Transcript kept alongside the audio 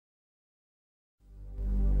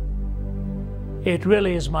It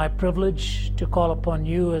really is my privilege to call upon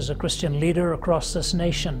you as a Christian leader across this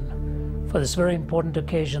nation for this very important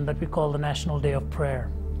occasion that we call the National Day of Prayer.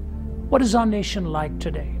 What is our nation like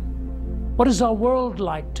today? What is our world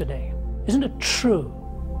like today? Isn't it true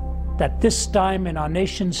that this time in our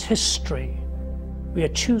nation's history, we are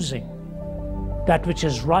choosing that which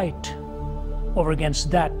is right over against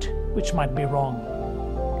that which might be wrong?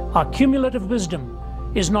 Our cumulative wisdom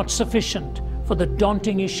is not sufficient for the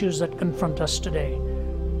daunting issues that confront us today.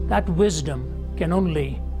 That wisdom can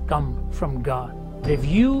only come from God. If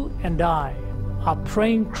you and I are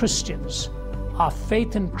praying Christians, our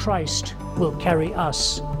faith in Christ will carry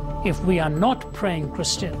us. If we are not praying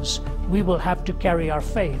Christians, we will have to carry our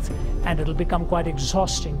faith, and it'll become quite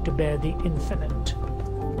exhausting to bear the infinite.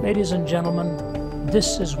 Ladies and gentlemen,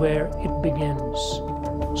 this is where it begins.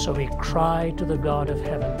 So we cry to the God of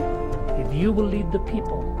heaven, if you will lead the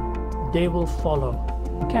people, they will follow.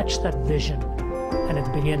 Catch that vision, and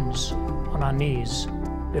it begins on our knees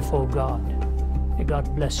before God. May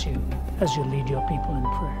God bless you as you lead your people in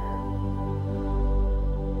prayer.